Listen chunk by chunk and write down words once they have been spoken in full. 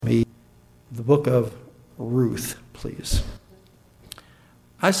me the book of Ruth, please.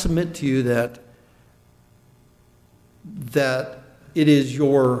 I submit to you that it is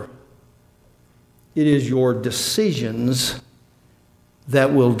your decisions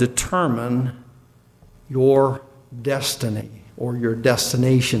that will determine your destiny or your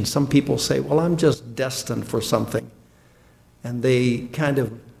destination. Some people say, well, I'm just destined for something. And they kind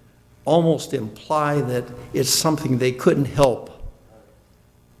of almost imply that it's something they couldn't help.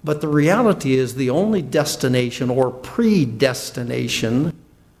 But the reality is the only destination or predestination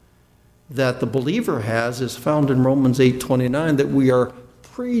that the believer has is found in Romans 8:29, that we are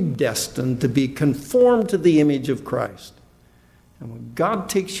predestined to be conformed to the image of Christ. And when God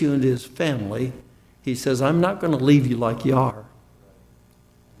takes you into his family, he says, I'm not going to leave you like you are.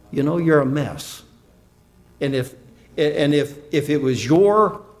 You know, you're a mess. And if it was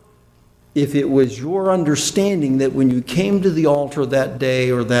your understanding that when you came to the altar that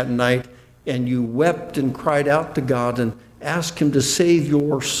day or that night and you wept and cried out to God and asked him to save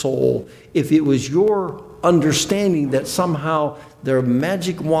your soul, if it was your understanding that somehow their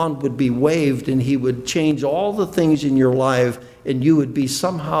magic wand would be waved and he would change all the things in your life and you would be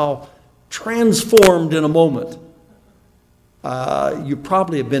somehow transformed in a moment, you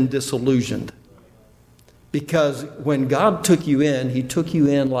probably have been disillusioned. Because when God took you in, he took you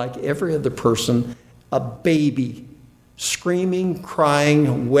in like every other person, a baby, screaming,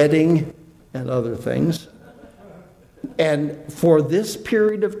 crying, wedding, and other things. And for this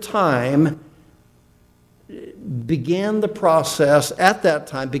period of time, began the process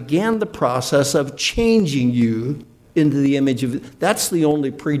of changing you into the image of. That's the only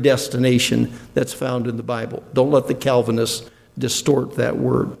predestination that's found in the Bible. Don't let the Calvinists distort that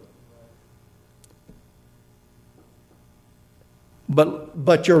word.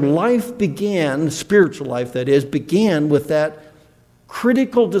 But your life began, spiritual life that is, began with that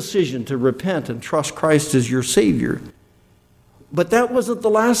critical decision to repent and trust Christ as your Savior. But that wasn't the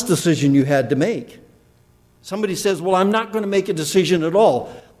last decision you had to make. Somebody says, well, I'm not going to make a decision at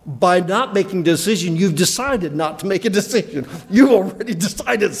all. By not making a decision, you've decided not to make a decision. You've already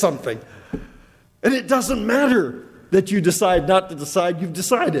decided something. And it doesn't matter that you decide not to decide, you've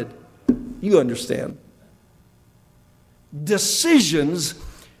decided. You understand. Decisions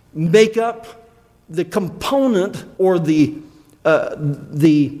make up the component or the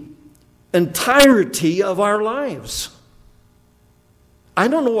entirety of our lives. I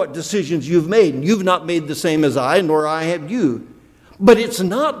don't know what decisions you've made. You've not made the same as I, nor I have you. But it's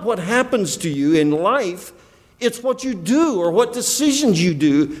not what happens to you in life. It's what you do or what decisions you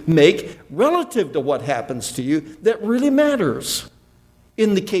do make relative to what happens to you that really matters.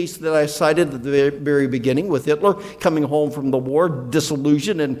 In the case that I cited at the very beginning with Hitler, coming home from the war,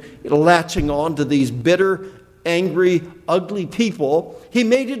 disillusioned and latching on to these bitter, angry, ugly people, he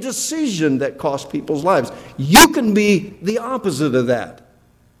made a decision that cost people's lives. You can be the opposite of that.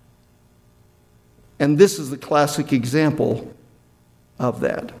 And this is the classic example of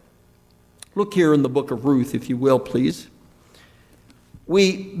that. Look here in the book of Ruth, if you will, please.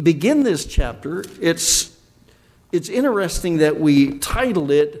 We begin this chapter. It's interesting that we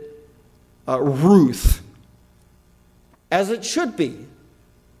titled it Ruth, as it should be,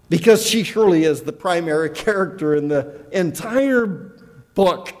 because she surely is the primary character in the entire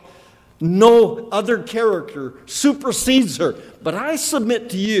book. No other character supersedes her. But I submit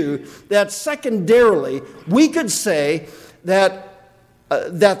to you that secondarily, we could say that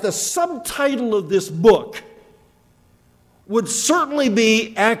the subtitle of this book would certainly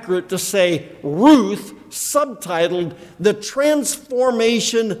be accurate to say Ruth, subtitled The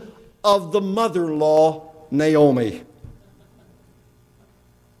Transformation of the Mother-in-Law, Naomi.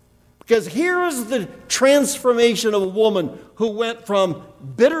 Because here is the transformation of a woman who went from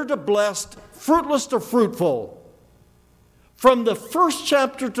bitter to blessed, fruitless to fruitful. From the first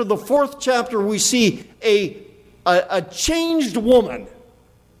chapter to the fourth chapter, we see a changed woman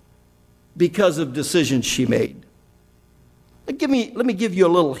because of decisions she made. Let me give you a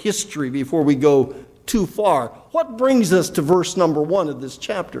little history before we go too far. What brings us to verse number 1 of this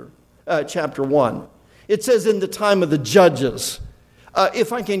chapter 1? It says, in the time of the judges.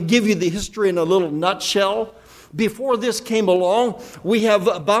 If I can give you the history in a little nutshell, before this came along, we have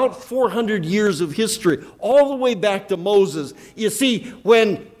about 400 years of history, all the way back to Moses. You see,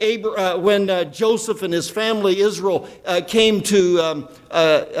 when Joseph and his family, Israel, came to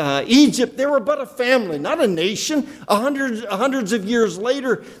Egypt, they were but a family, not a nation. Hundreds of years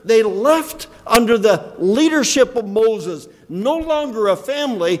later, they left under the leadership of Moses, no longer a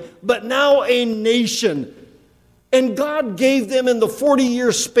family, but now a nation. And God gave them in the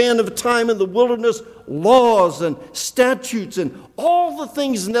 40-year span of time in the wilderness laws and statutes and all the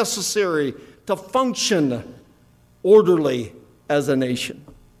things necessary to function orderly as a nation.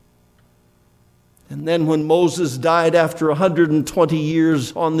 And then when Moses died after 120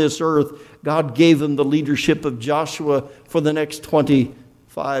 years on this earth, God gave him the leadership of Joshua for the next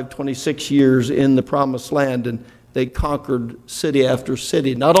 26 years in the Promised Land. And they conquered city after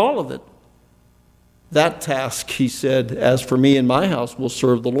city, not all of it. That task, he said, as for me and my house, will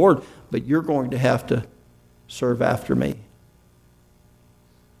serve the Lord, but you're going to have to serve after me.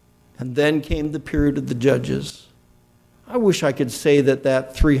 And then came the period of the judges. I wish I could say that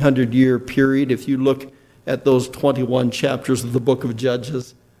 300-year period, if you look at those 21 chapters of the book of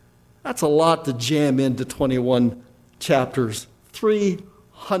Judges, that's a lot to jam into 21 chapters.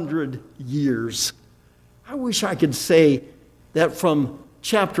 300 years. I wish I could say that from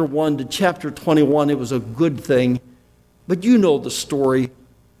chapter 1 to chapter 21, it was a good thing. But you know the story.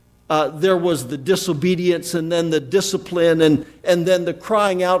 There was the disobedience, and then the discipline, and then the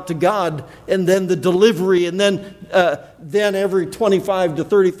crying out to God, and then the delivery, and then every 25 to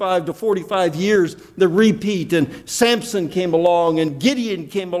 35 to 45 years, the repeat. And Samson came along, and Gideon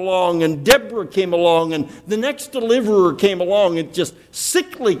came along, and Deborah came along, and the next deliverer came along. It just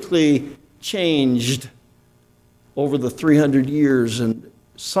cyclically changed over the 300 years. And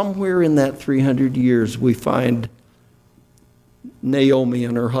somewhere in that 300 years, we find Naomi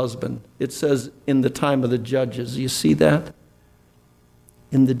and her husband. It says in the time of the judges. You see that?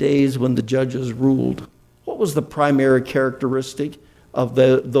 In the days when the judges ruled. What was the primary characteristic of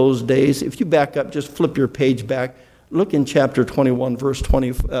those days? If you back up, just flip your page back. Look in chapter 21, verse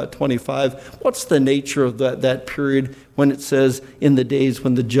 25. What's the nature of that period when it says in the days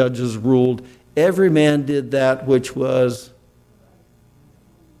when the judges ruled? Every man did that which was...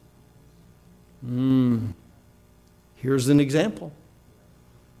 Here's an example.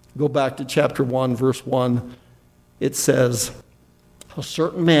 Go back to chapter 1, verse 1. It says, a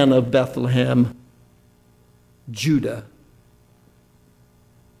certain man of Bethlehem, Judah,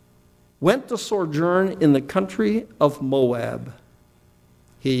 went to sojourn in the country of Moab.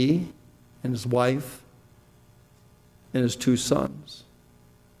 He and his wife and his 2 sons.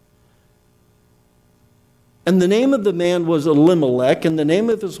 And the name of the man was Elimelech, and the name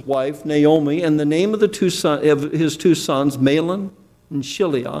of his wife, Naomi, and the name of his 2 sons, Mahlon and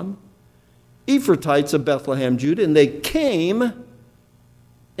Chilion, Ephrathites of Bethlehem, Judah. And they came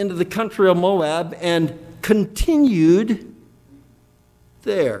into the country of Moab and continued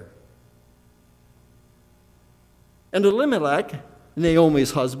there. And Elimelech,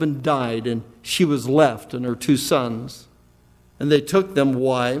 Naomi's husband, died, and she was left and her 2 sons. And they took them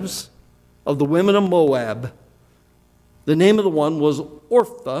wives of the women of Moab. The name of the one was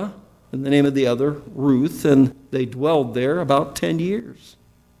Orpah, and the name of the other Ruth, and they dwelled there about 10 years.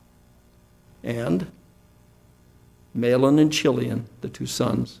 And Mahlon and Chilion, the 2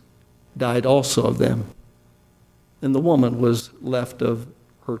 sons, died also of them. And the woman was left of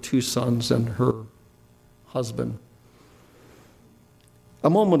her 2 sons and her husband. A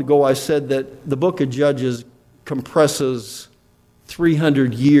moment ago I said that the book of Judges compresses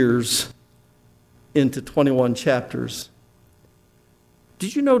 300 years into 21 chapters.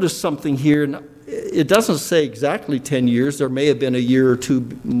 Did you notice something here? It doesn't say exactly 10 years. There may have been a year or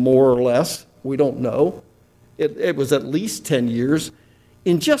 2 more or less. We don't know. It was at least 10 years.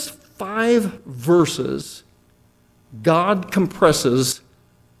 In just 5 verses, God compresses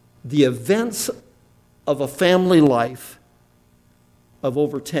the events of a family life of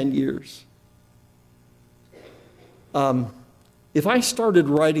over 10 years. If I started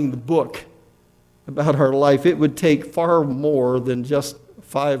writing the book about our life, it would take far more than just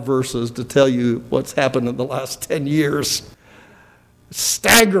 5 verses to tell you what's happened in the last 10 years.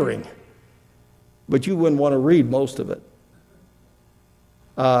 Staggering. But you wouldn't want to read most of it.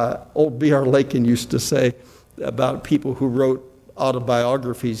 Old B.R. Lakin used to say about people who wrote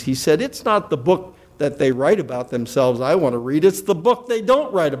autobiographies, he said, it's not the book that they write about themselves I want to read, it's the book they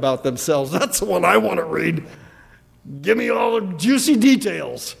don't write about themselves. That's the one I want to read. Give me all the juicy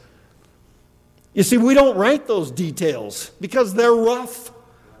details. You see, we don't write those details because they're rough,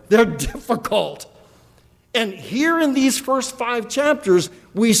 they're difficult. And here in these first 5 chapters,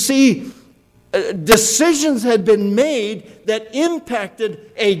 we see decisions had been made that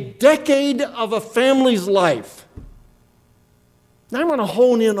impacted a decade of a family's life. Now I'm going to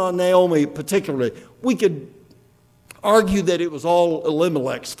hone in on Naomi particularly. We could argue that it was all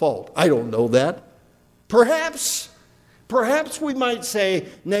Elimelech's fault. I don't know that. Perhaps Perhaps we might say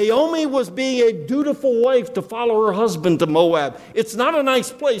Naomi was being a dutiful wife to follow her husband to Moab. It's not a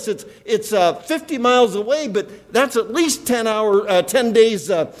nice place. It's 50 miles away, but that's at least 10 days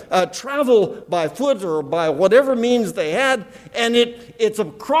travel by foot or by whatever means they had. And it's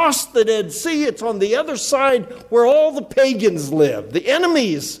across the Dead Sea. It's on the other side where all the pagans lived, the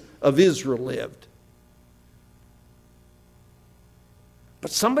enemies of Israel lived.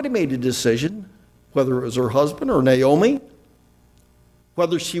 But somebody made a decision, whether it was her husband or Naomi,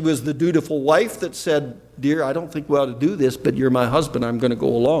 whether she was the dutiful wife that said, dear, I don't think we ought to do this, but you're my husband, I'm going to go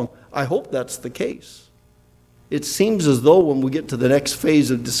along. I hope that's the case. It seems as though when we get to the next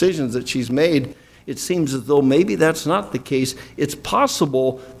phase of decisions that she's made, it seems as though maybe that's not the case. It's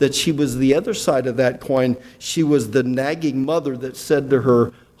possible that she was the other side of that coin. She was the nagging mother that said to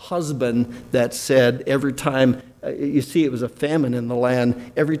her husband, that said every time, you see, it was a famine in the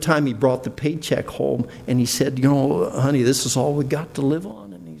land. Every time he brought the paycheck home and he said, honey, this is all we got to live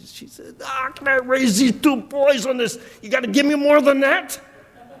on. And she said, can I raise these two boys on this? You got to give me more than that?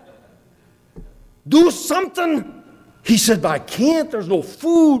 Do something. He said, but I can't. There's no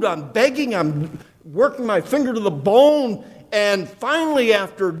food. I'm begging. I'm working my finger to the bone. And finally,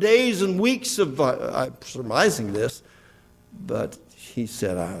 after days and weeks of, I'm surmising this, but he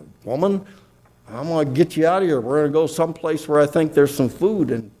said, woman, I'm going to get you out of here. We're going to go someplace where I think there's some food,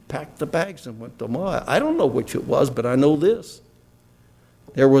 and packed the bags and went to Moab. I don't know which it was, but I know this.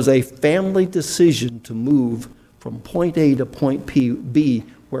 There was a family decision to move from point A to point B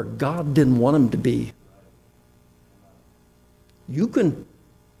where God didn't want him to be. You can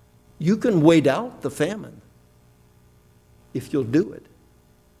wait out the famine if you'll do it.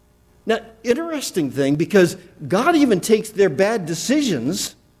 Now, interesting thing, because God even takes their bad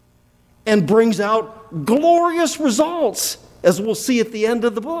decisions and brings out glorious results, as we'll see at the end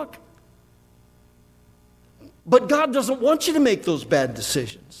of the book. But God doesn't want you to make those bad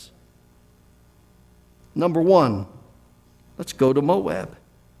decisions. Number one, let's go to Moab.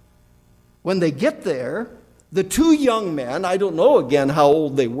 When they get there, the two young men, I don't know again how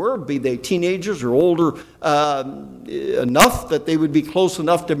old they were, be they teenagers or older enough that they would be close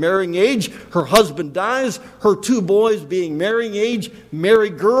enough to marrying age. Her husband dies, her two boys being marrying age, marry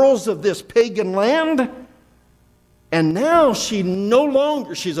girls of this pagan land. And now she's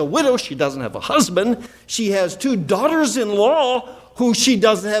a widow, she doesn't have a husband. She has two daughters-in-law who she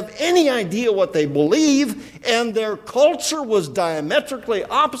doesn't have any idea what they believe, and their culture was diametrically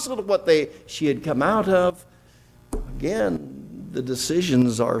opposite of what she had come out of. Again, the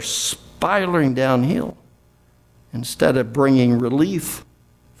decisions are spiraling downhill. Instead of bringing relief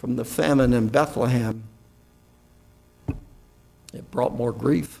from the famine in Bethlehem, it brought more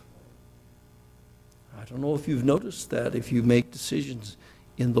grief. I don't know if you've noticed that. If you make decisions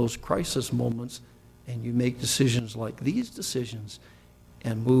in those crisis moments, and you make decisions like these decisions,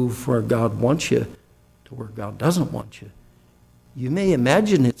 and move where God wants you to where God doesn't want you, you may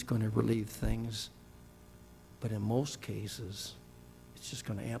imagine it's going to relieve things, but in most cases, it's just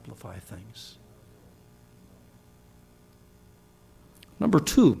going to amplify things. Number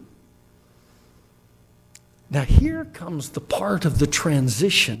two. Now here comes the part of the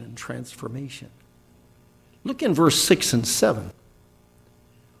transition and transformation. Look in verse 6 and 7.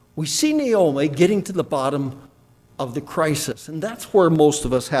 We see Naomi getting to the bottom of the crisis, and that's where most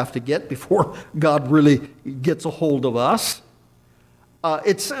of us have to get before God really gets a hold of us.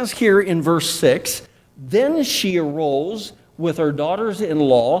 It says here in verse 6, then she arose with her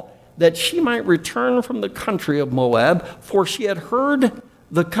daughters-in-law that she might return from the country of Moab, for she had heard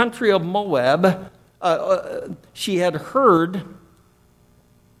the country of Moab, she had heard,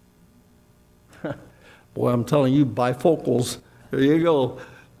 boy, I'm telling you, bifocals, there you go.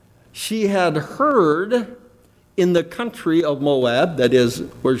 She had heard in the country of Moab, that is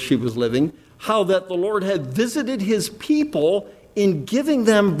where she was living, how that the Lord had visited his people in giving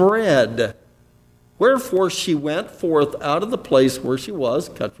them bread. Wherefore she went forth out of the place where she was,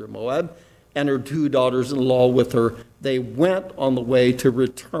 country of Moab, and her two daughters-in-law with her. They went on the way to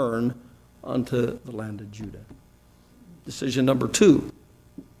return unto the land of Judah. Decision number two.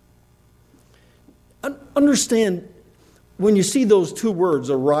 Understand, when you see those two words,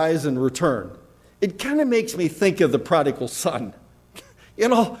 arise and return, it kind of makes me think of the prodigal son.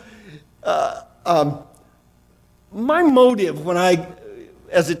 My motive when I,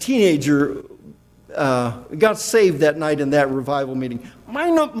 as a teenager, got saved that night in that revival meeting, my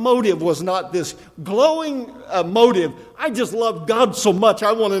motive was not this glowing motive. I just love God so much,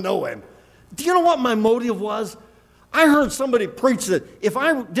 I want to know him. Do you know what my motive was? I heard somebody preach that if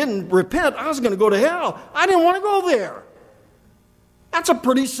I didn't repent, I was going to go to hell. I didn't want to go there. That's a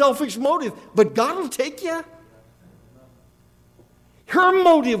pretty selfish motive, but God will take you. Her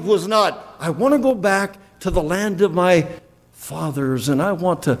motive was not, I want to go back to the land of my fathers and I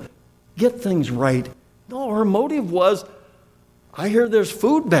want to get things right. No, her motive was, I hear there's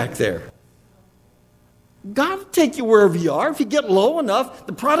food back there. God will take you wherever you are if you get low enough.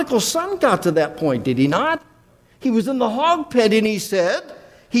 The prodigal son got to that point, did he not? He was in the hog pen and it said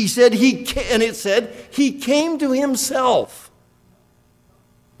he came to himself.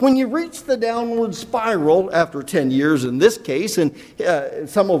 When you reach the downward spiral after 10 years in this case, and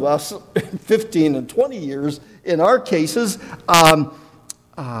some of us 15 and 20 years in our cases,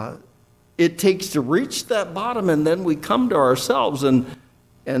 it takes to reach that bottom, and then we come to ourselves, and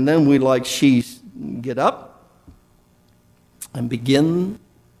then we, like she, get up and begin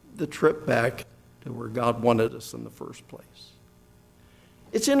the trip back to where God wanted us in the first place.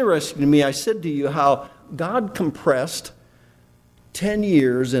 It's interesting to me, I said to you how God compressed 10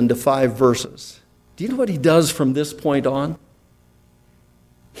 years into 5 verses. Do you know what he does from this point on?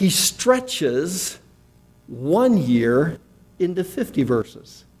 He stretches 1 year into 50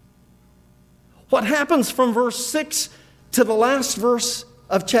 verses. What happens from verse 6 to the last verse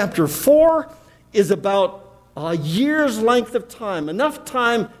of chapter 4 is about a year's length of time, enough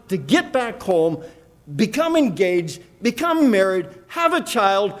time to get back home, become engaged, become married, have a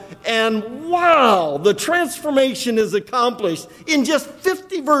child, and wow, the transformation is accomplished in just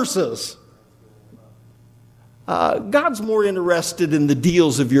 50 verses. God's more interested in the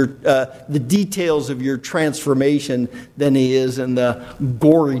details of your transformation than he is in the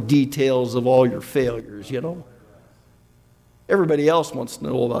gory details of all your failures, you know. Everybody else wants to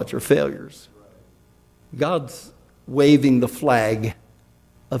know about your failures. God's waving the flag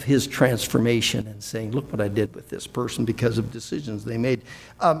of his transformation and saying, look what I did with this person because of decisions they made.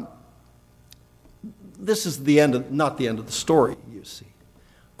 This is not the end of the story, you see.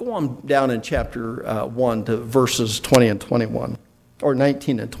 Go on down in chapter 1 to verses 20 and 21, or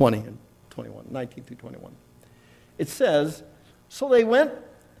 19 and 20 and 21, 19 through 21. It says, so they went,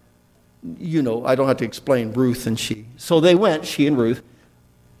 you know, I don't have to explain Ruth and she. So they went, she and Ruth,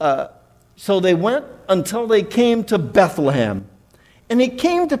 so they went until they came to Bethlehem. And it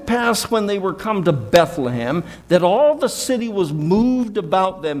came to pass when they were come to Bethlehem that all the city was moved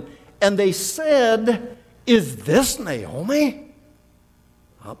about them. And they said, is this Naomi?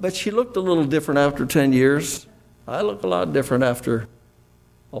 I'll bet she looked a little different after 10 years. I look a lot different after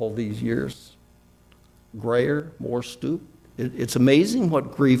all these years. Grayer, more stooped. It's amazing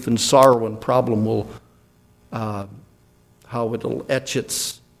what grief and sorrow and problem will, how it'll etch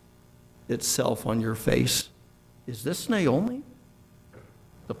itself on your face. Is this Naomi?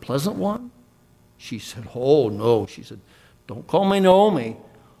 The pleasant one? She said, oh no. She said, don't call me Naomi.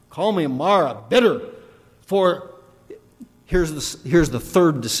 Call me Mara, bitter. For here's the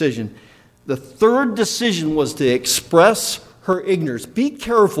third decision. The third decision was to express her ignorance. Be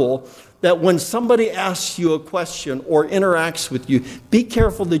careful that when somebody asks you a question or interacts with you, be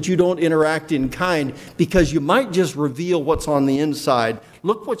careful that you don't interact in kind, because you might just reveal what's on the inside.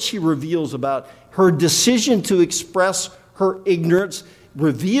 Look what she reveals about her decision to express her ignorance.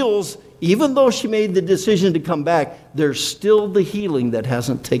 Reveals, even though she made the decision to come back, there's still the healing that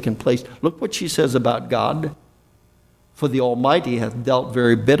hasn't taken place. Look what she says about God. For the Almighty hath dealt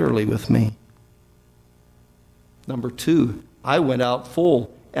very bitterly with me. Number 2, I went out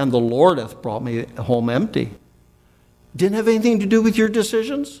full, and the Lord hath brought me home empty. Didn't have anything to do with your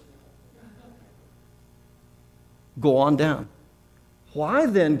decisions? Go on down. Why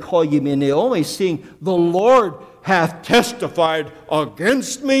then call ye me Naomi, seeing the Lord hath testified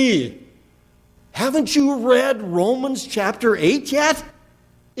against me? Haven't you read Romans chapter 8 yet?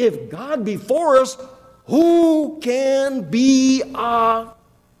 If God be for us, who can be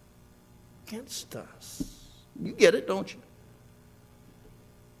against us? You get it, don't you?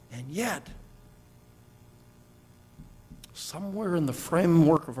 And yet, somewhere in the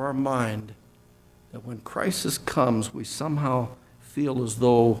framework of our mind, that when crisis comes, we somehow feel as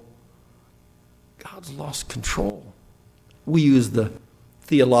though God's lost control. We use the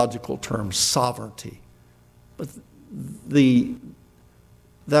theological term sovereignty, but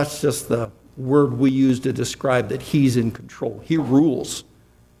that's just the word we use to describe that he's in control. He rules.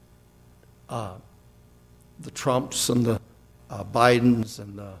 The Trumps and the Bidens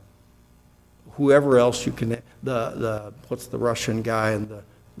and the whoever else you can, what's the Russian guy and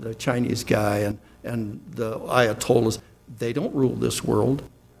the Chinese guy and the Ayatollahs, they don't rule this world.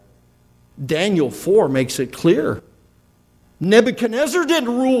 Daniel 4 makes it clear. Nebuchadnezzar didn't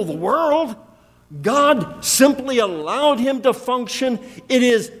rule the world. God simply allowed him to function. It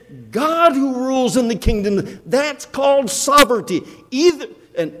is God who rules in the kingdom. That's called sovereignty.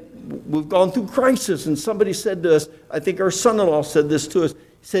 And we've gone through crisis, and somebody said to us, I think our son-in-law said this to us,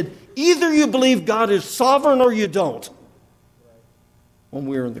 he said, either you believe God is sovereign or you don't, when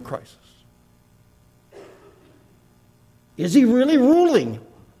we're in the crisis. Is he really ruling?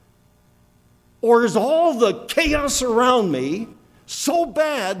 Or is all the chaos around me so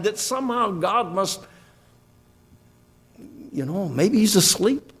bad that somehow God must, maybe he's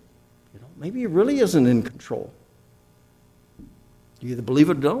asleep. Maybe he really isn't in control. You either believe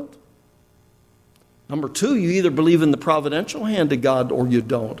it or don't. Number two, you either believe in the providential hand of God or you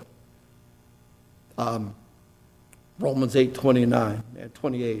don't. Romans 8:29 and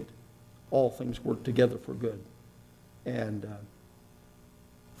 28, all things work together for good. And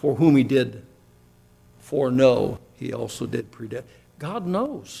for whom he did foreknow, he also did predestine. God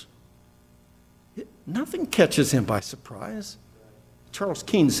knows. Nothing catches him by surprise. Charles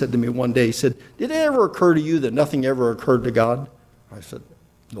Keene said to me one day, he said, did it ever occur to you that nothing ever occurred to God? I said,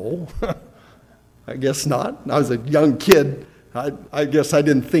 no, I guess not. I was a young kid. I guess I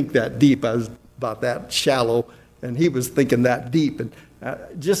didn't think that deep. I was about that shallow, and he was thinking that deep. And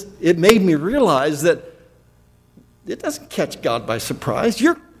it made me realize that it doesn't catch God by surprise.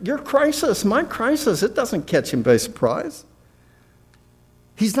 Your crisis, my crisis, it doesn't catch him by surprise.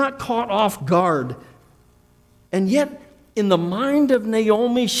 He's not caught off guard. And yet, in the mind of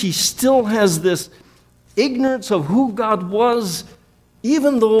Naomi, she still has this ignorance of who God was,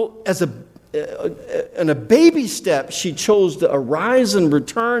 even though in a baby step she chose to arise and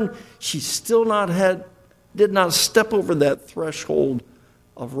return, she still did not step over that threshold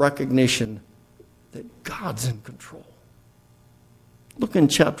of recognition that God's in control. Look in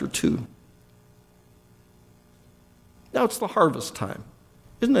chapter 2. Now it's the harvest time.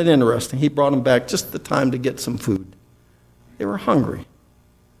 Isn't it interesting? He brought them back just the time to get some food. They were hungry.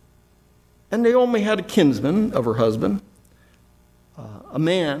 And Naomi had a kinsman of her husband, a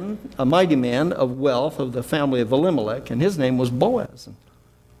mighty man of wealth of the family of Elimelech, and his name was Boaz. And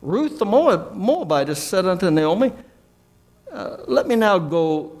Ruth the Moabitess said unto Naomi, let me now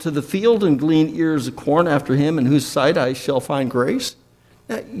go to the field and glean ears of corn after him, in whose sight I shall find grace.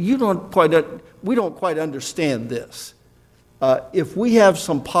 Now, we don't quite understand this. If we have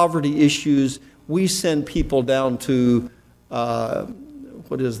some poverty issues, we send people down to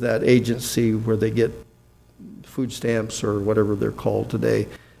what is that agency where they get food stamps or whatever they're called today,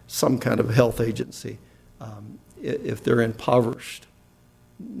 some kind of health agency, if they're impoverished.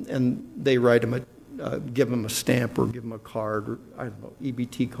 And they write them give them a stamp or give them a card, or I don't know,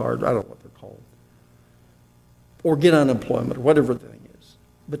 EBT card, I don't know what they're called. Or get unemployment, or whatever the thing is.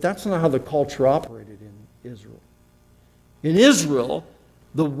 But that's not how the culture operated in Israel. In Israel,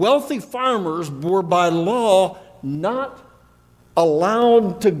 the wealthy farmers were by law not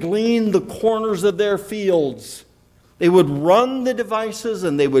allowed to glean the corners of their fields. They would run the devices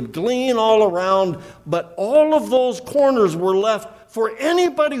and they would glean all around, but all of those corners were left for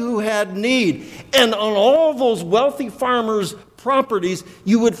anybody who had need. And on all those wealthy farmers' properties,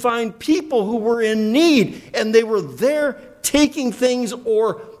 you would find people who were in need, and they were there taking things,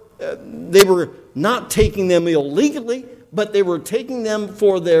 or they were not taking them illegally, but they were taking them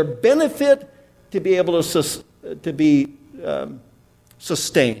for their benefit to be able to be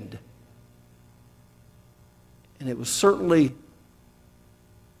sustained. And it was certainly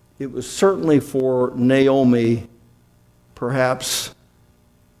for Naomi perhaps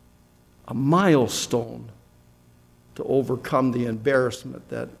a milestone to overcome the embarrassment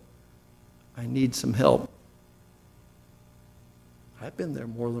that I need some help. I've been there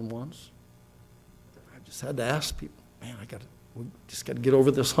more than once. I just had to ask people, man, we just got to get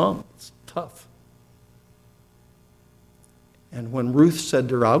over this hump. It's tough. And when Ruth said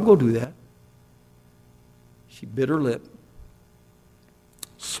to her, I'll go do that, she bit her lip,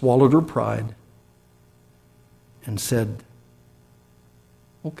 swallowed her pride, and said,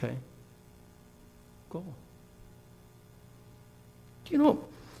 okay, go. Do you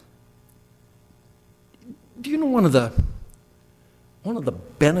know one of the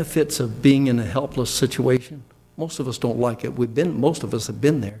benefits of being in a helpless situation? Most of us don't like it. Most of us have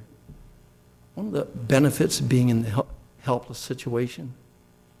been there. One of the benefits of being in the helpless situation,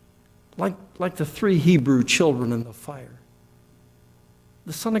 like the 3 Hebrew children in the fire.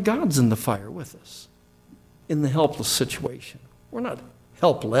 The Son of God's in the fire with us, in the helpless situation. We're not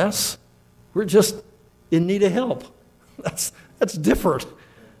helpless. We're just in need of help. That's different.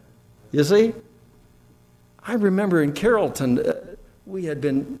 You see? I remember in Carrollton,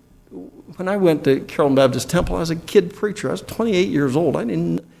 when I went to Carrollton Baptist Temple, I was a kid preacher. I was 28 years old. I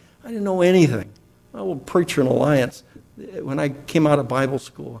didn't know anything. I was a preacher in Alliance. When I came out of Bible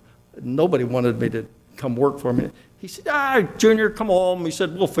school, nobody wanted me to come work for me. He said, Junior, come home. He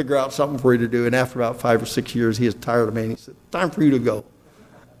said, we'll figure out something for you to do. And after about 5 or 6 years, he was tired of me. And he said, time for you to go.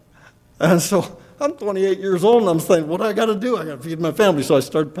 And so I'm 28 years old, and I'm thinking, what do I got to do? I got to feed my family. So I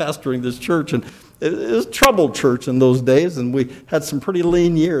started pastoring this church. And it was a troubled church in those days, and we had some pretty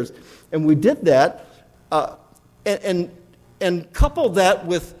lean years. And we did that, and coupled that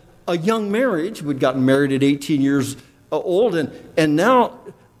with a young marriage. We'd gotten married at 18 years old, and now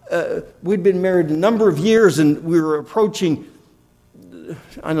we'd been married a number of years, and we were approaching,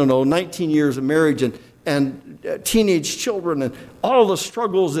 19 years of marriage, and teenage children, and all the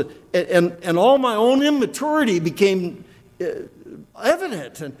struggles, and all my own immaturity became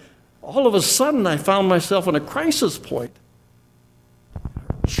evident. And all of a sudden, I found myself in a crisis point.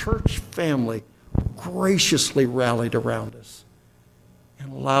 Our church family graciously rallied around us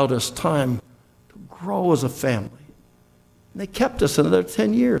and allowed us time to grow as a family. And they kept us another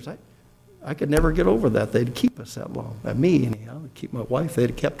 10 years. I could never get over that. They'd keep us that long. Me, anyhow. They'd keep my wife.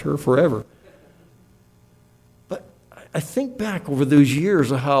 They'd have kept her forever. But I think back over those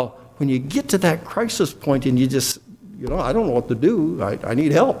years of how when you get to that crisis point and you just, I don't know what to do. I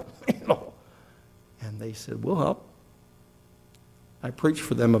need help. And they said, we'll help. I preached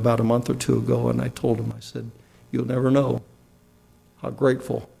for them about a month or two ago, and I told them, I said, you'll never know how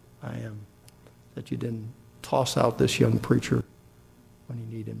grateful I am that you didn't toss out this young preacher when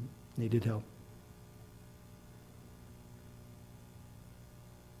he needed help.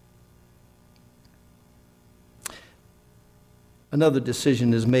 Another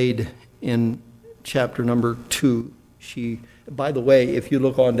decision is made in chapter number 2. By the way, if you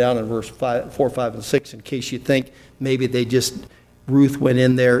look on down in verse 4, 5, and 6, in case you think maybe Ruth went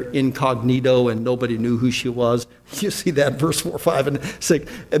in there incognito and nobody knew who she was. You see that, verse 4, 5, and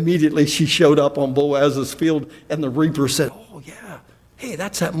 6. Immediately she showed up on Boaz's field, and the reaper said, oh, yeah, hey,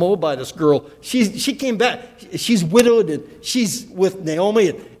 that's that Moabitess girl. She came back. She's widowed, and she's with Naomi,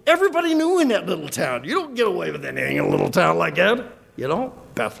 and everybody knew in that little town. You don't get away with anything in a little town like that.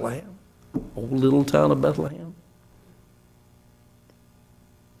 Bethlehem, old little town of Bethlehem.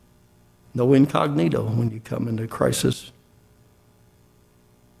 No incognito when you come into crisis.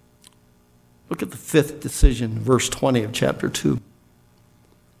 Look at the 5th decision, verse 20 of chapter 2.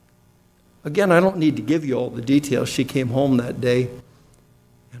 Again, I don't need to give you all the details. She came home that day,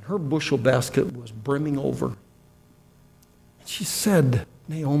 and her bushel basket was brimming over. And she said,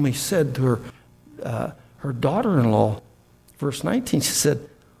 Naomi said to her daughter-in-law, verse 19, she said,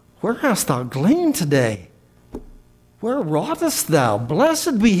 where hast thou gleaned today? Where wroughtest thou?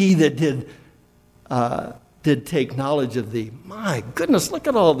 Blessed be he that did take knowledge of thee. My goodness, look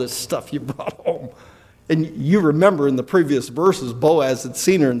at all this stuff you brought home. And you remember in the previous verses, Boaz had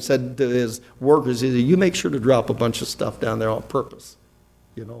seen her and said to his workers, you make sure to drop a bunch of stuff down there on purpose.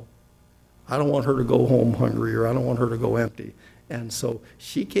 I don't want her to go home hungry, or I don't want her to go empty. And so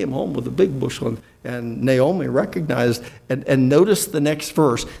she came home with a big bushel, and Naomi recognized, and notice the next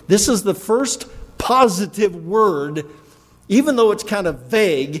verse. This is the first positive word, even though it's kind of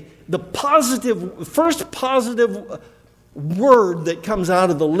vague, the first positive word that comes out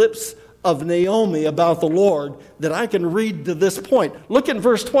of the lips of Naomi about the Lord that I can read to this point. Look at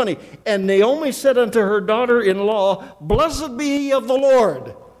verse 20. And Naomi said unto her daughter-in-law, blessed be he of the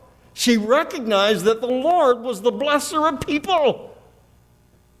Lord. She recognized that the Lord was the blesser of people,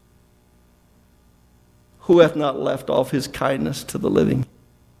 who hath not left off his kindness to the living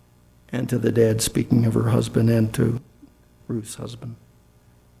and to the dead, speaking of her husband and to Ruth's husband.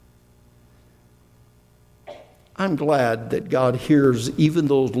 I'm glad that God hears even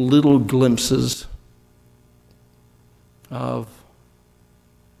those little glimpses of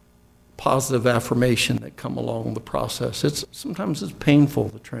positive affirmation that come along the process. Sometimes it's painful,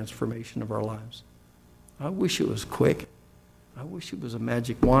 the transformation of our lives. I wish it was quick. I wish it was a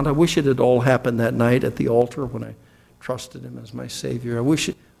magic wand. I wish it had all happened that night at the altar when I trusted him as my Savior. I wish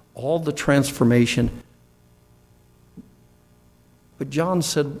all the transformation. But John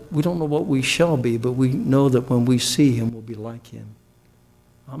said, we don't know what we shall be, but we know that when we see him, we'll be like him.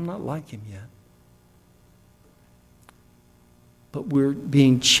 I'm not like him yet. But we're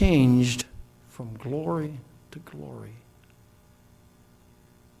being changed from glory to glory.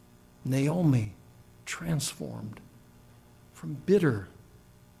 Naomi transformed from bitter,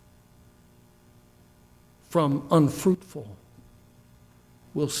 from unfruitful.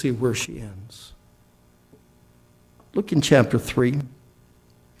 We'll see where she ends. Look in chapter 3.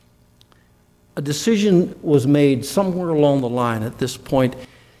 A decision was made somewhere along the line at this point.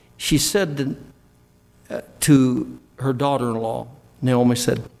 She said to her daughter-in-law, Naomi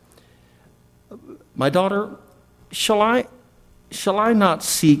said, my daughter, shall I not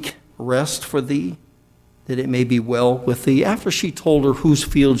seek rest for thee, that it may be well with thee. After she told her whose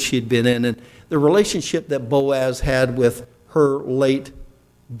field she had been in and the relationship that Boaz had with her late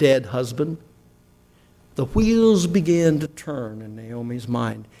dead husband, the wheels began to turn in Naomi's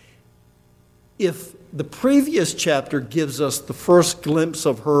mind. If the previous chapter gives us the first glimpse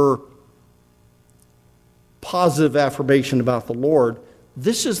of her positive affirmation about the Lord,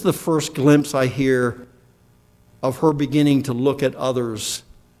 this is the first glimpse I hear of her beginning to look at others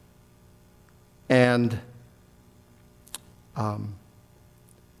and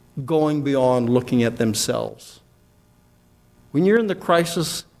going beyond looking at themselves. When you're in the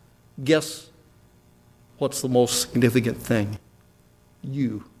crisis, guess what's the most significant thing?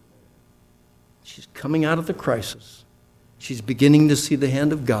 You. She's coming out of the crisis. She's beginning to see the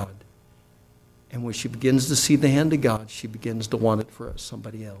hand of God. And when she begins to see the hand of God, she begins to want it for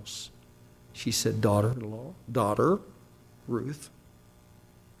somebody else. She said, daughter, Ruth.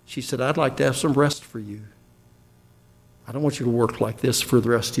 She said, I'd like to have some rest for you. I don't want you to work like this for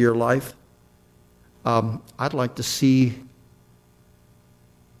the rest of your life. I'd like to see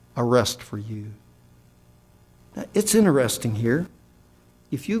a rest for you. Now, it's interesting here.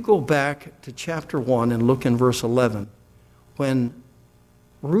 If you go back to chapter 1 and look in verse 11, when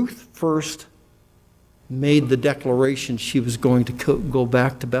Ruth first made the declaration she was going to go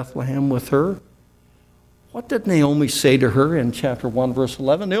back to Bethlehem with her, what did Naomi say to her in chapter 1, verse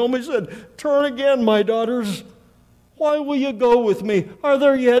 11? Naomi said, turn again, my daughters. Why will you go with me? Are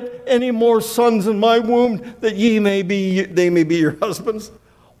there yet any more sons in my womb that they may be your husbands?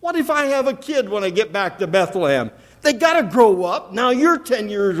 What if I have a kid when I get back to Bethlehem? They got to grow up. Now you're 10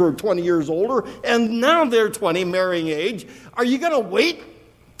 years or 20 years older, and now they're 20, marrying age. Are you going to wait?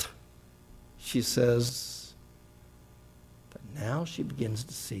 She says, but now she begins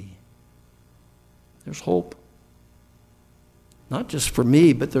to see there's hope. Not just for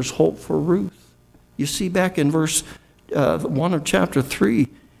me, but there's hope for Ruth. You see back in verse 1 of chapter 3,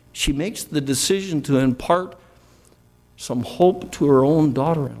 she makes the decision to impart some hope to her own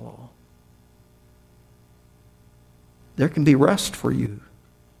daughter-in-law. There can be rest for you.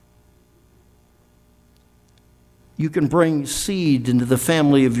 You can bring seed into the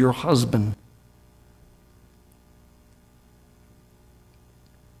family of your husband.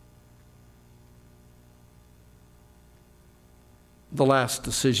 The last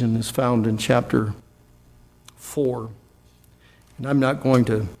decision is found in chapter 4. And I'm not going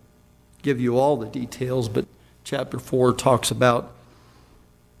to give you all the details, but chapter 4 talks about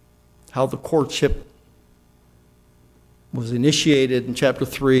how the courtship was initiated in chapter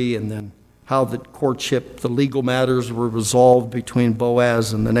 3, and then how the courtship, the legal matters were resolved between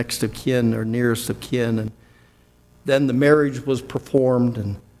Boaz and the next of kin or nearest of kin. And then the marriage was performed,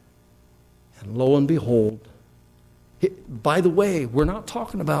 and lo and behold, by the way, we're not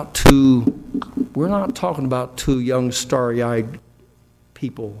talking about two young starry-eyed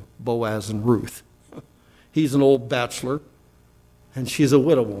people, Boaz and Ruth. He's an old bachelor, and she's a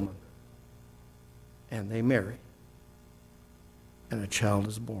widow woman. And they marry. And a child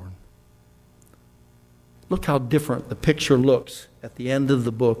is born. Look how different the picture looks at the end of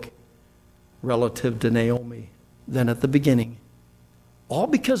the book relative to Naomi than at the beginning. All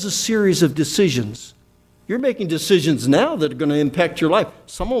because of a series of decisions. You're making decisions now that are going to impact your life.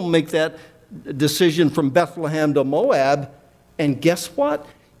 Someone will make that decision from Bethlehem to Moab, and guess what?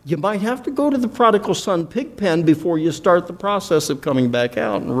 You might have to go to the prodigal son pig pen before you start the process of coming back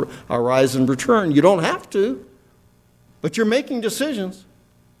out and arise and return. You don't have to, but you're making decisions.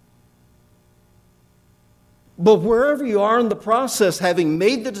 But wherever you are in the process, having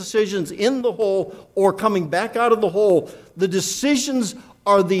made the decisions in the hole or coming back out of the hole, the decisions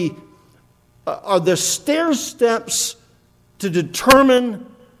are the stair steps to determine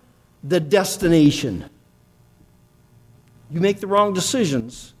the destination. You make the wrong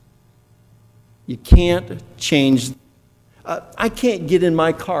decisions, you can't change. I can't get in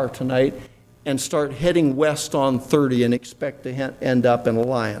my car tonight and start heading west on 30 and expect to end up in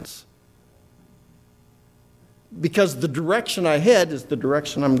Alliance. Because the direction I head is the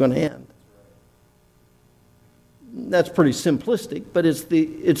direction I'm going to end. That's pretty simplistic, but it's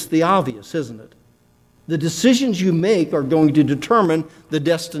the obvious, isn't it? The decisions you make are going to determine the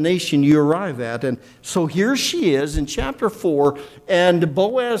destination you arrive at. And so here she is in chapter 4, and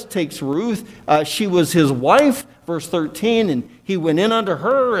Boaz takes Ruth. She was his wife, verse 13, and he went in unto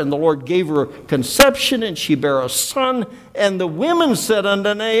her, and the Lord gave her conception, and she bare a son. And the women said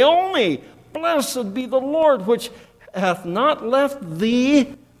unto Naomi, Blessed be the Lord, which hath not left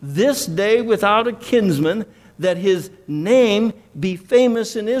thee this day without a kinsman. that his name be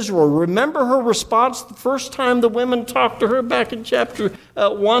famous in Israel. Remember her response the first time the women talked to her back in chapter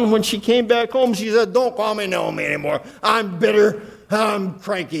 1 when she came back home. She said, "Don't call me Naomi anymore. I'm bitter. I'm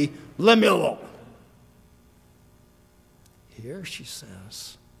cranky. Let me alone." Here she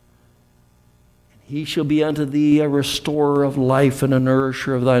says, "He shall be unto thee a restorer of life and a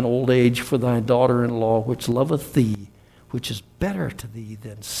nourisher of thine old age, for thy daughter-in-law, which loveth thee, which is better to thee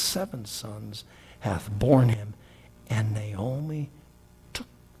than 7 sons, hath borne him." And Naomi took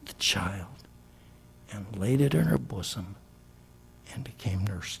the child and laid it in her bosom and became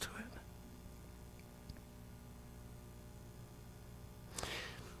nurse to it.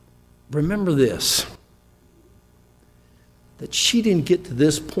 Remember this, that she didn't get to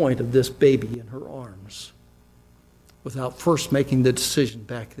this point of this baby in her arms without first making the decision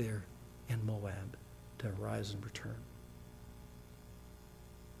back there in Moab to arise and return.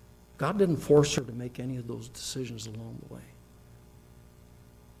 God didn't force her to make any of those decisions along the way.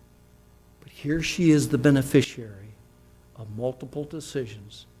 But here she is, the beneficiary of multiple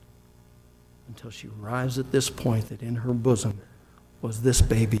decisions, until she arrives at this point that in her bosom was this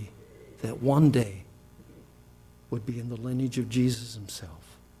baby that one day would be in the lineage of Jesus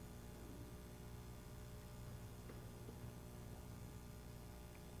himself.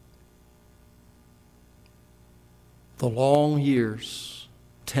 The long years,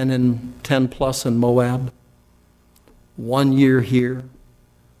 10 plus in Moab, 1 year here,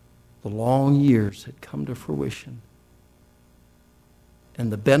 the long years had come to fruition.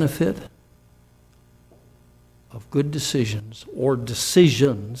 And the benefit of good decisions, or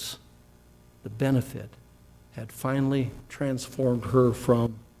decisions, the benefit had finally transformed her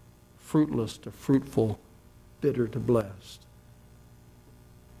from fruitless to fruitful, bitter to blessed.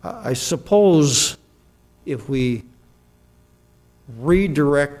 I suppose if we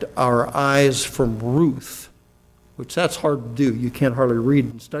redirect our eyes from Ruth, which that's hard to do. You can't hardly read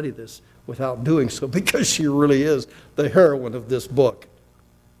and study this without doing so, because she really is the heroine of this book.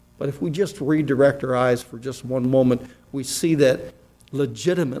 But if we just redirect our eyes for just one moment, we see that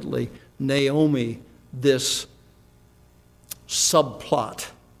legitimately Naomi, this subplot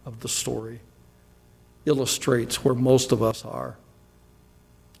of the story, illustrates where most of us are.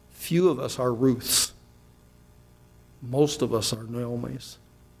 Few of us are Ruths. Most of us are Naomi's.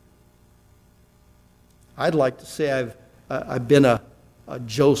 I'd like to say I've been a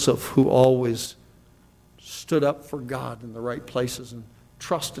Joseph who always stood up for God in the right places and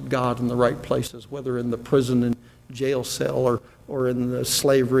trusted God in the right places, whether in the prison and jail cell or in the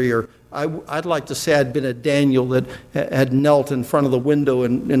slavery. Or I'd like to say I'd been a Daniel that had knelt in front of the window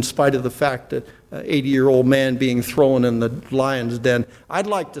in spite of the fact that an 80-year-old man being thrown in the lion's den. I'd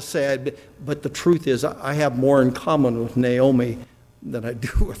like to say but the truth is I have more in common with Naomi than I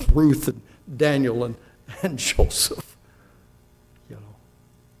do with Ruth and Daniel and Joseph. You know.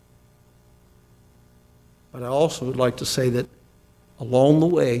 But I also would like to say that along the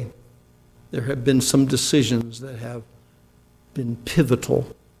way, there have been some decisions that have been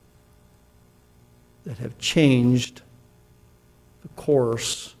pivotal, that have changed the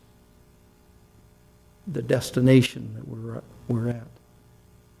course, the destination that we're at.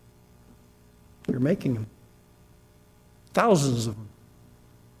 You're making them. Thousands of them.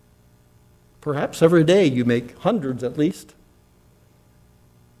 Perhaps every day you make hundreds at least.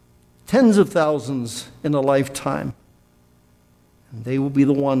 Tens of thousands in a lifetime. And they will be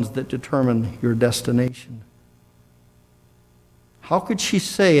the ones that determine your destination. How could she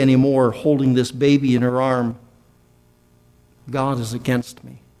say anymore, holding this baby in her arm, God is against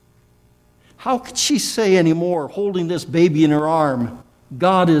me? How could she say anymore, holding this baby in her arm,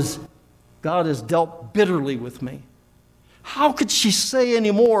 God has dealt bitterly with me? How could she say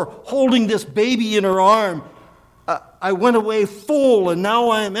anymore, holding this baby in her arm, I went away full and now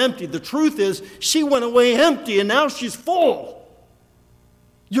I am empty? The truth is, she went away empty and now she's full.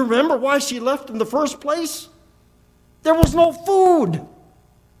 You remember why she left in the first place? There was no food.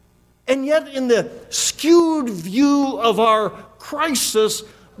 And yet in the skewed view of our crisis,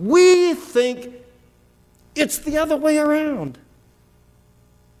 we think it's the other way around.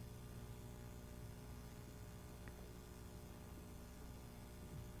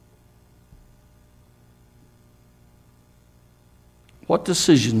 What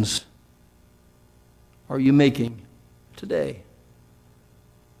decisions are you making today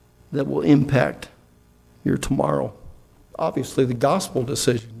that will impact your tomorrow? Obviously, the gospel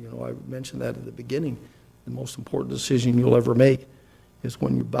decision, I mentioned that at the beginning. The most important decision you'll ever make is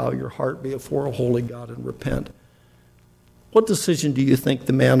when you bow your heart before a holy God and repent. What decision do you think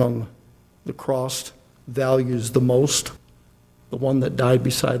the man on the cross values the most? The one that died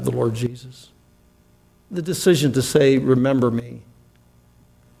beside the Lord Jesus? the decision to say, remember me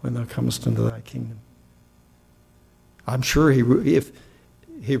when thou comest into thy kingdom. I'm sure if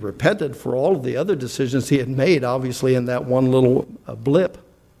he repented for all of the other decisions he had made, obviously in that one little blip.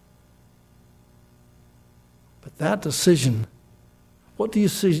 But that decision, what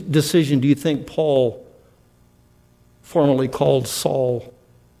decision do you think Paul, formerly called Saul,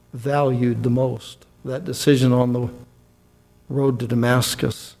 valued the most? That decision on the road to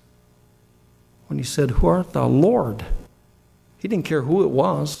Damascus, when he said, "Who art thou, Lord?" He didn't care who it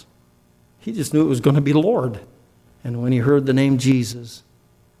was. He just knew it was going to be Lord. And when he heard the name Jesus,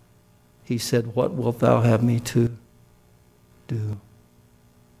 he said, "What wilt thou have me to do?"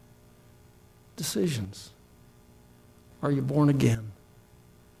 Decisions. Are you born again?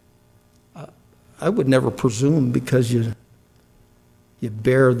 I would never presume because you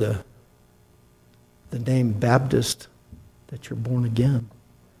bear the name Baptist that you're born again.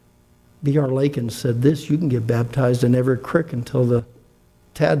 B.R. Lakin said this: you can get baptized in every creek until the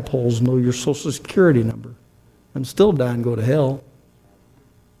tadpoles know your social security number and still die and go to hell.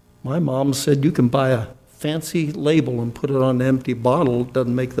 My mom said you can buy a fancy label and put it on an empty bottle. It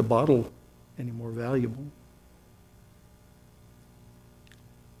doesn't make the bottle any more valuable.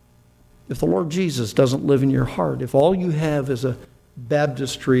 If the Lord Jesus doesn't live in your heart, if all you have is a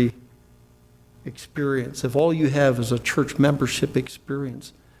baptistry experience, if all you have is a church membership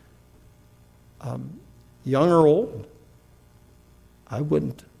experience, young or old, I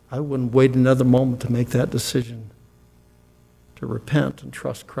wouldn't wait another moment to make that decision to repent and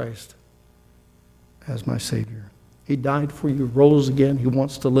trust Christ as my Savior. He died for you, rose again. He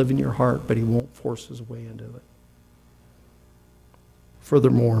wants to live in your heart, but he won't force his way into it.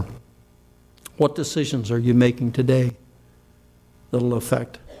 Furthermore, what decisions are you making today that will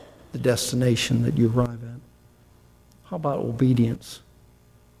affect the destination that you arrive at? How about obedience?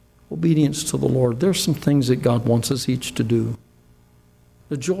 Obedience to the Lord. There's some things that God wants us each to do.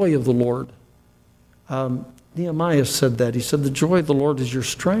 The joy of the Lord. Nehemiah said that. He said, the joy of the Lord is your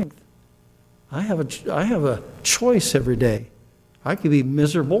strength. I have a choice every day. I could be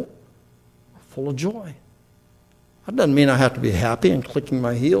miserable or full of joy. That doesn't mean I have to be happy and clicking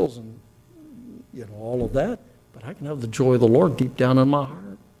my heels and all of that, but I can have the joy of the Lord deep down in my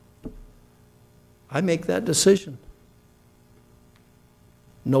heart. I make that decision.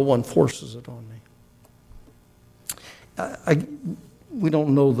 No one forces it on me. We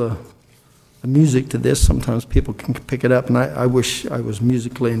don't know the music to this. Sometimes people can pick it up, and I wish I was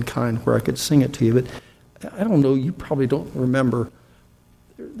musically inclined where I could sing it to you, but I don't know, you probably don't remember.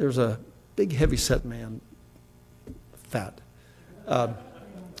 There's a big heavyset man, fat,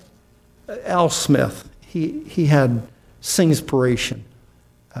 Al Smith. He had Singspiration.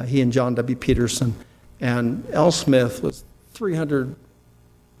 He and John W. Peterson. And Al Smith was 300.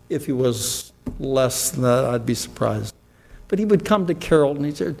 If he was less than that, I'd be surprised. But he would come to Carroll and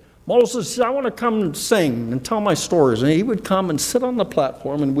he said, "Moses, I want to come and sing and tell my stories." And he would come and sit on the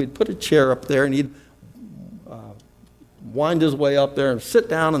platform, and we'd put a chair up there, and he'd wind his way up there and sit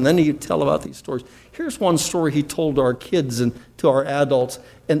down, and then he'd tell about these stories. Here's one story he told to our kids and to our adults,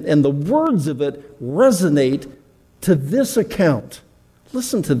 and the words of it resonate to this account.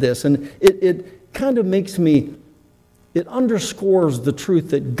 Listen to this, and it kind of makes me, it underscores the truth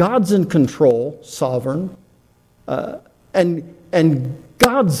that God's in control, sovereign, and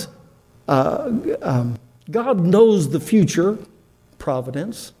God knows the future,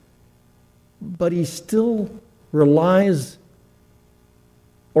 providence, but he still relies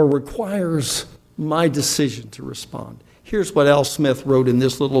or requires my decision to respond. Here's what Al Smith wrote in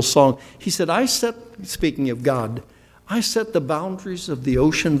this little song. He said, speaking of God, I set the boundaries of the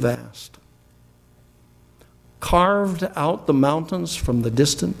ocean vast, carved out the mountains from the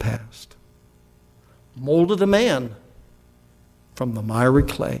distant past, molded a man from the miry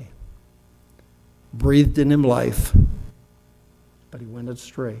clay, breathed in him life, but he went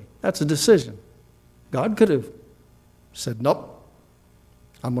astray. That's a decision. God could have said, nope,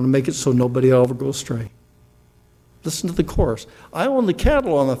 I'm going to make it so nobody will ever go astray. Listen to the chorus. I own the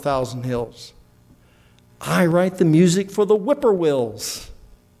cattle on 1,000 hills. I write the music for the whippoorwills.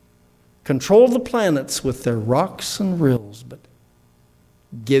 Control the planets with their rocks and rills, but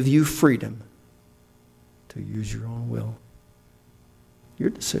give you freedom to use your own will. Your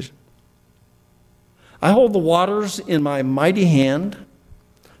decision. I hold the waters in my mighty hand,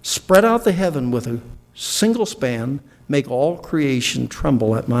 spread out the heaven with a single span, make all creation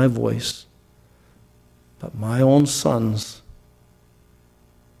tremble at my voice. But my own sons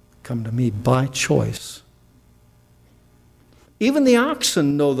come to me by choice. Even the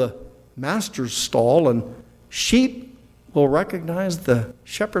oxen know the master's stall, and sheep will recognize the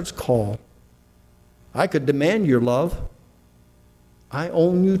shepherd's call. I could demand your love. I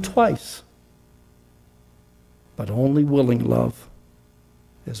own you twice. But only willing love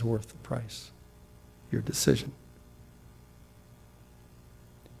is worth the price. Your decision.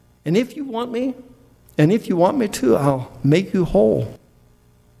 And if you want me to, I'll make you whole.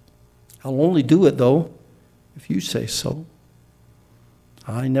 I'll only do it, though, if you say so.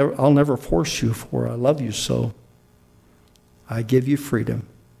 I'll never force you, for I love you so. I give you freedom.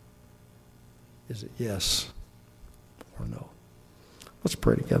 Is it yes or no? Let's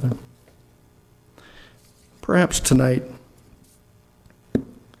pray together. Perhaps tonight,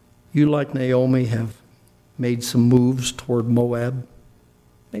 you, like Naomi, have made some moves toward Moab,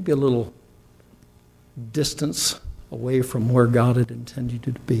 maybe a little distance away from where God had intended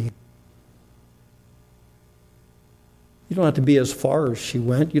you to be. You don't have to be as far as she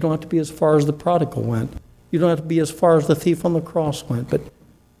went. You don't have to be as far as the prodigal went. You don't have to be as far as the thief on the cross went, but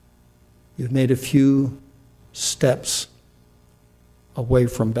you've made a few steps away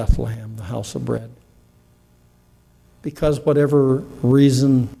from Bethlehem, the house of bread. Because whatever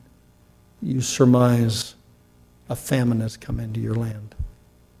reason you surmise, a famine has come into your land.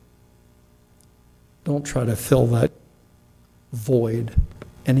 Don't try to fill that void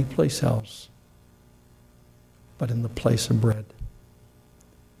anyplace else but in the place of bread.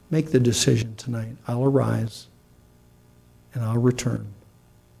 Make the decision tonight. I'll arise and I'll return.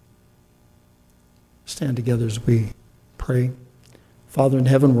 Stand together as we pray. Father in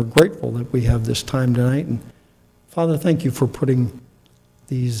heaven, we're grateful that we have this time tonight. And Father, thank you for putting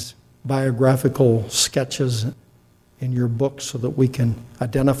these biographical sketches in your book so that we can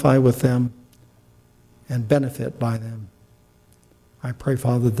identify with them and benefit by them. I pray,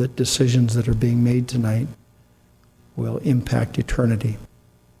 Father, that decisions that are being made tonight will impact eternity.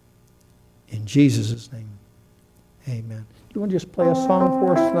 In Jesus' name, amen. Do you want to just play a song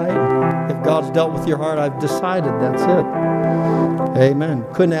for us tonight? If God's dealt with your heart, I've decided that's it. Amen.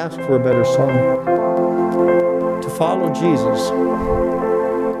 Couldn't ask for a better song. To follow Jesus